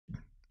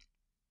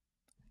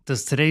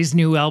Does today's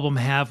new album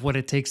have what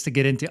it takes to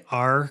get into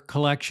our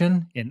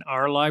collection, in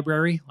our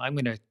library? I'm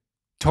going to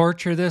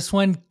torture this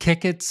one,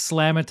 kick it,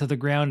 slam it to the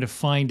ground to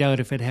find out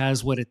if it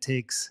has what it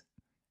takes.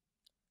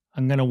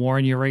 I'm going to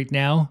warn you right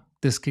now,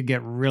 this could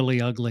get really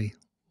ugly.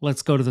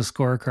 Let's go to the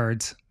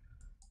scorecards.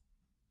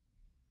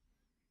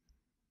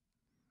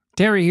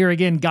 Terry here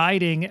again,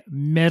 guiding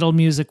metal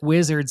music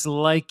wizards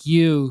like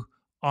you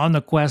on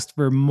the quest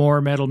for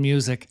more metal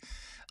music.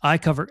 I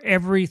cover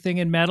everything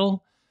in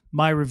metal.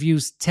 My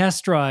reviews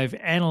test drive,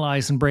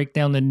 analyze, and break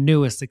down the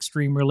newest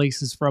extreme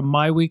releases from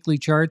my weekly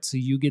chart so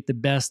you get the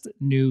best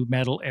new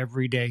metal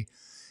every day.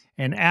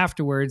 And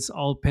afterwards,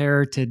 I'll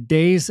pair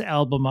today's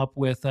album up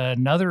with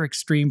another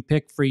extreme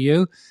pick for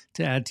you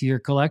to add to your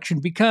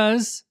collection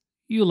because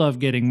you love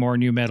getting more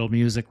new metal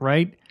music,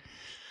 right?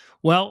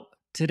 Well,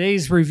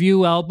 today's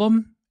review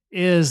album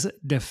is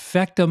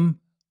Defectum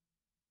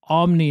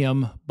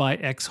Omnium by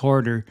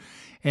Exhorder,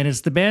 and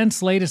it's the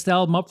band's latest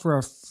album up for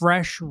a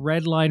fresh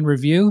Redline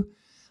review.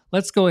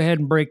 Let's go ahead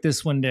and break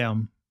this one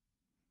down.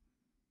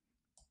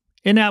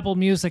 In Apple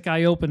Music,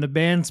 I opened the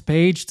band's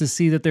page to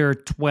see that there are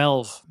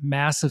 12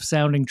 massive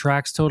sounding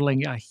tracks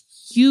totaling a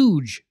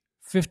huge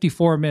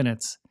 54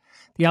 minutes.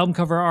 The album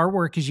cover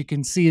artwork, as you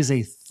can see, is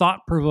a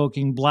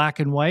thought-provoking black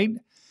and white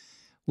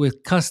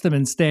with custom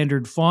and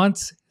standard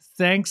fonts.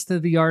 Thanks to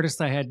the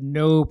artist, I had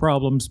no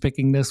problems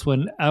picking this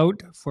one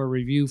out for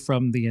review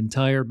from the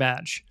entire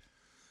batch.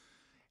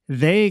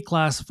 They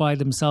classified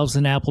themselves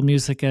in Apple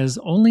Music as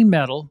only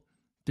metal.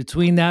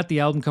 Between that, the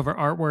album cover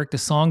artwork, the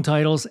song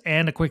titles,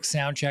 and a quick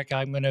sound check,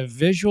 I'm going to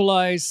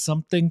visualize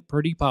something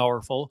pretty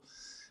powerful.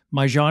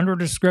 My genre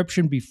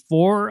description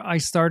before I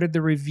started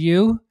the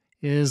review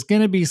is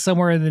going to be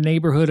somewhere in the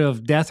neighborhood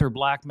of death or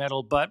black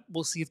metal, but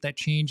we'll see if that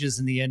changes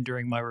in the end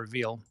during my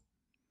reveal.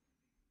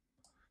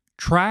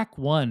 Track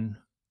 1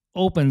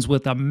 opens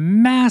with a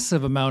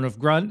massive amount of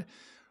grunt,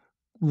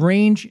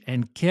 range,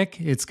 and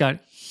kick. It's got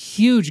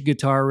huge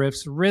guitar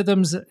riffs,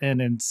 rhythms, and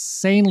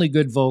insanely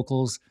good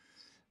vocals.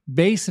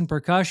 Bass and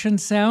percussion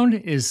sound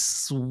is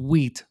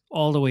sweet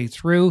all the way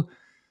through.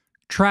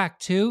 Track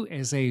 2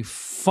 is a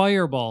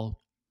fireball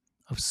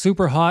of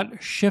super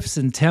hot shifts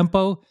in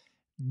tempo,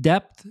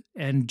 depth,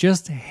 and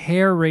just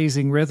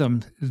hair-raising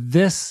rhythm.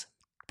 This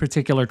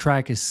particular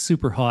track is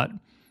super hot.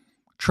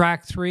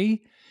 Track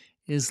 3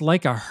 is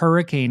like a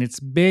hurricane. It's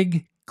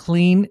big,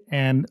 clean,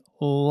 and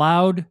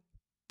loud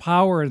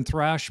power and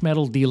thrash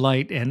metal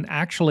delight. And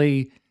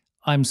actually,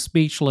 I'm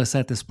speechless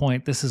at this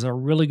point. This is a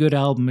really good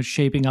album. It's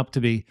shaping up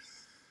to be.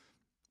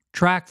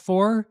 Track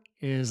 4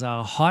 is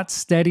a hot,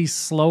 steady,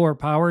 slower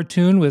power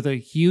tune with a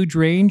huge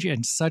range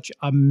and such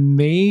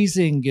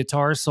amazing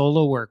guitar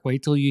solo work.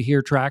 Wait till you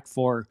hear track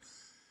 4.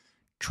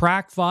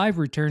 Track 5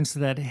 returns to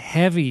that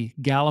heavy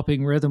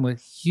galloping rhythm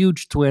with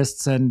huge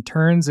twists and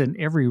turns in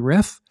every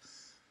riff.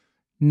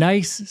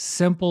 Nice,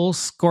 simple,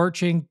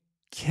 scorching,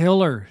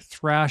 killer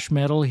thrash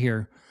metal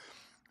here.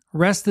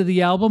 Rest of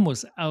the album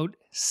was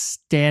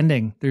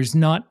outstanding. There's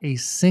not a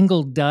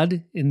single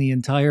dud in the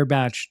entire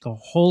batch. The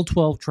whole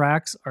 12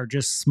 tracks are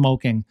just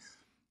smoking.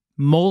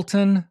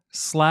 Molten,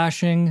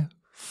 slashing,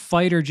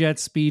 fighter jet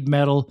speed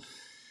metal.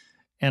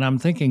 And I'm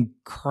thinking,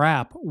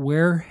 crap,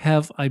 where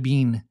have I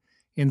been?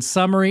 In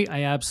summary,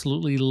 I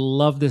absolutely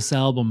love this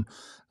album.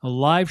 A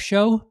live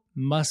show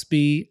must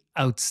be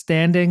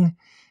outstanding.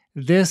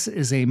 This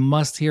is a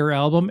must-hear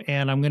album,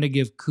 and I'm going to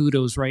give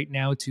kudos right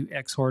now to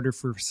Exhorder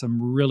for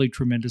some really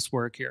tremendous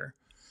work here.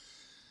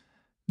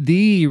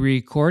 The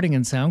recording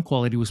and sound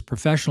quality was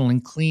professional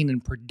and clean,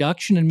 and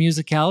production and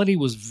musicality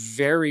was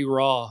very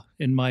raw,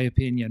 in my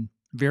opinion.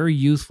 Very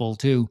youthful,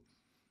 too.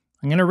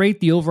 I'm going to rate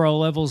the overall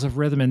levels of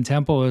rhythm and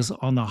tempo as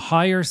on the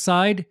higher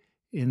side,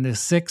 in the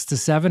 6 to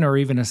 7 or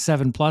even a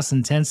 7+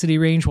 intensity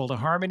range, while the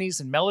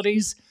harmonies and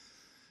melodies,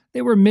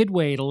 they were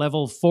midway to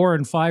level 4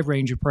 and 5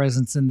 range of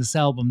presence in this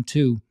album,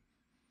 too.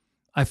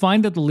 I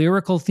find that the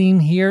lyrical theme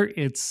here,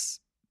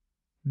 it's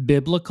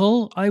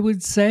biblical, I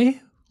would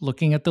say,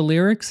 looking at the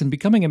lyrics. And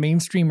becoming a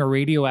mainstream or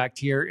radio act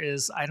here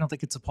is, I don't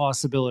think it's a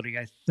possibility.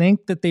 I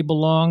think that they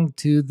belong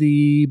to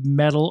the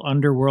metal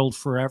underworld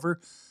forever.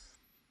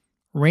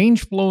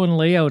 Range, flow, and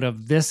layout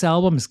of this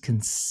album is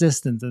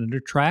consistent, and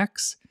the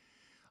tracks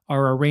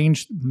are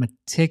arranged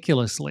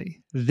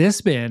meticulously. This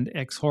band,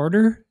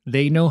 Exhorder,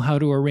 they know how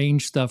to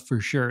arrange stuff for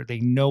sure. They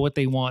know what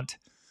they want.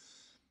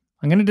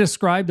 I'm going to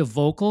describe the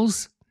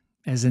vocals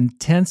as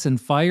intense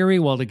and fiery,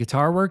 while the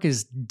guitar work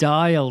is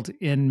dialed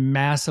in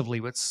massively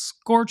with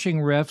scorching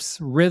riffs,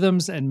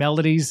 rhythms, and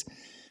melodies,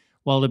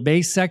 while the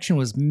bass section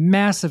was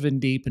massive and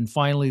deep, and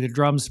finally the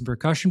drums and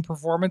percussion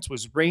performance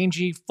was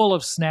rangy, full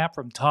of snap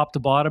from top to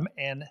bottom,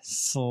 and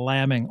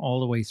slamming all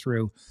the way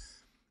through.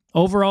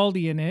 Overall,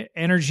 the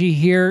energy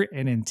here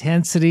and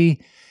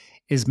intensity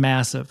is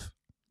massive.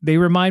 They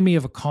remind me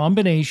of a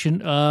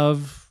combination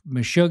of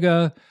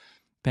Meshuggah,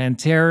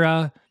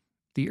 Pantera,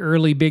 the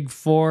early Big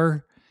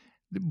Four,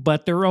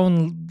 but their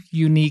own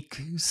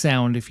unique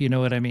sound, if you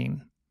know what I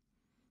mean.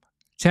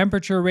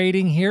 Temperature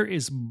rating here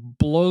is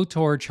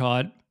blowtorch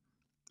hot.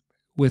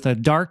 with a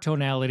dark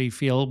tonality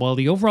feel, while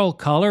the overall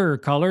color or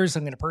colors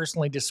I'm going to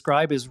personally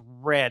describe as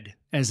red,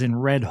 as in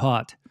red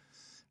hot.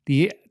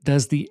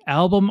 Does the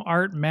album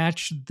art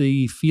match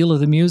the feel of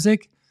the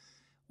music?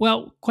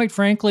 Well, quite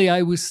frankly,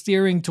 I was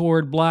steering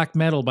toward black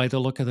metal by the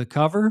look of the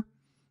cover,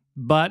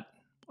 but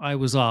I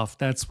was off.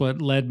 That's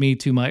what led me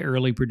to my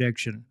early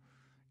prediction.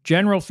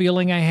 General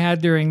feeling I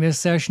had during this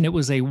session, it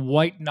was a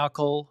white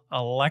knuckle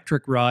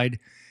electric ride.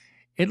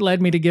 It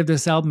led me to give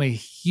this album a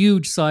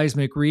huge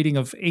seismic reading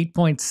of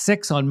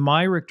 8.6 on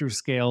my Richter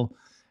scale.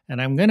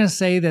 And I'm going to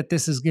say that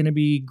this is going to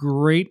be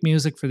great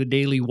music for the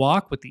daily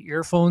walk with the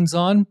earphones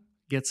on,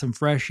 get some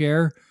fresh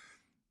air.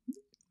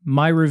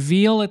 My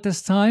reveal at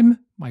this time,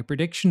 my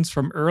predictions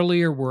from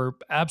earlier were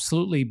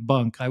absolutely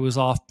bunk. I was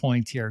off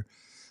point here.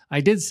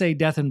 I did say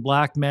death and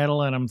black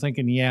metal, and I'm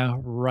thinking, yeah,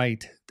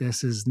 right,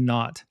 this is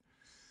not.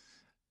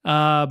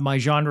 My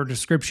genre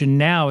description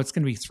now, it's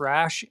going to be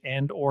thrash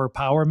and or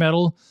power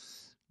metal,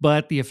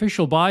 but the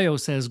official bio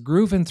says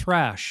groove and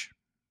thrash,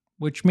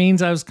 which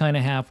means I was kind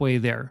of halfway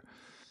there.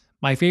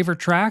 My favorite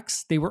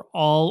tracks, they were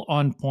all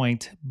on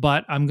point,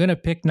 but I'm going to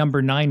pick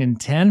number 9 and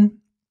 10,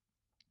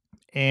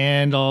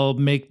 and I'll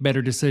make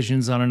better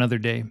decisions on another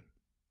day.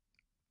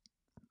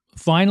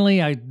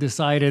 Finally, I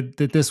decided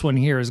that this one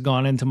here has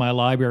gone into my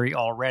library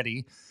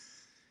already.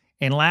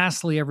 And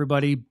lastly,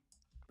 everybody,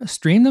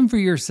 stream them for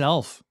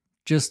yourself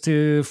just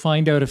to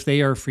find out if they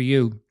are for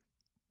you.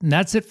 And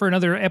that's it for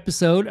another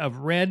episode of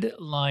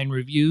Redline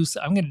Reviews.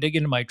 I'm going to dig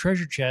into my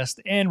treasure chest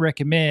and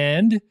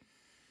recommend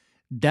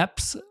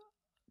Depths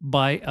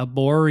by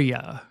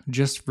Aboria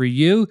just for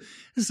you.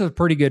 This is a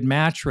pretty good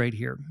match right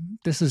here.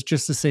 This is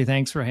just to say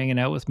thanks for hanging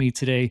out with me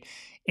today.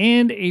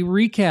 And a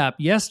recap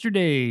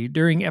yesterday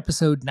during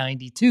episode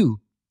 92.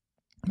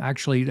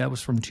 Actually, that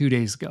was from 2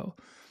 days ago.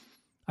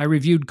 I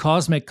reviewed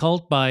Cosmic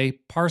Cult by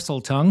Parcel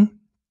Tongue,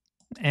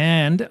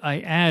 and I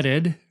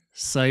added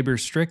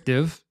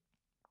Cyberstrictive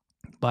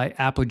by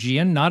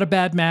Apogean. Not a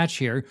bad match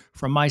here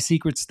from my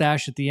secret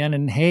stash at the end.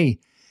 And hey,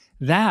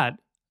 that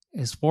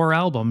is 4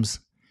 albums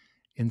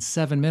in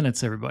 7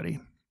 minutes, everybody.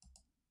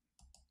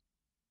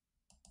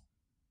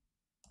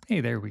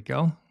 Hey, there we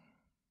go.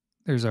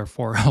 There's our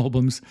 4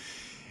 albums.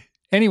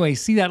 Anyway,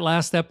 see that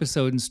last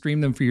episode and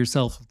stream them for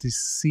yourself to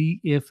see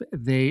if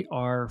they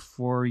are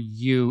for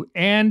you.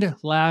 And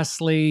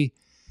lastly,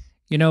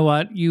 you know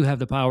what? You have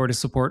the power to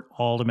support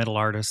all the metal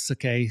artists,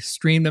 okay?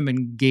 Stream them,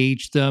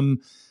 engage them,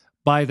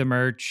 buy the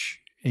merch,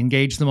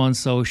 engage them on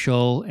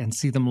social, and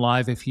see them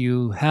live if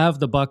you have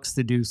the bucks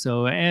to do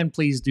so. And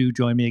please do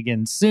join me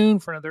again soon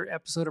for another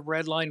episode of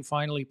Redline.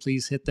 Finally,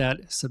 please hit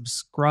that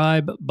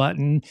subscribe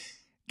button.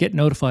 Get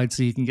notified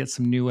so you can get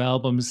some new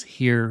albums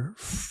here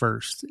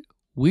first.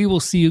 We will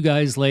see you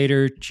guys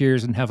later.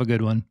 Cheers and have a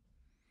good one.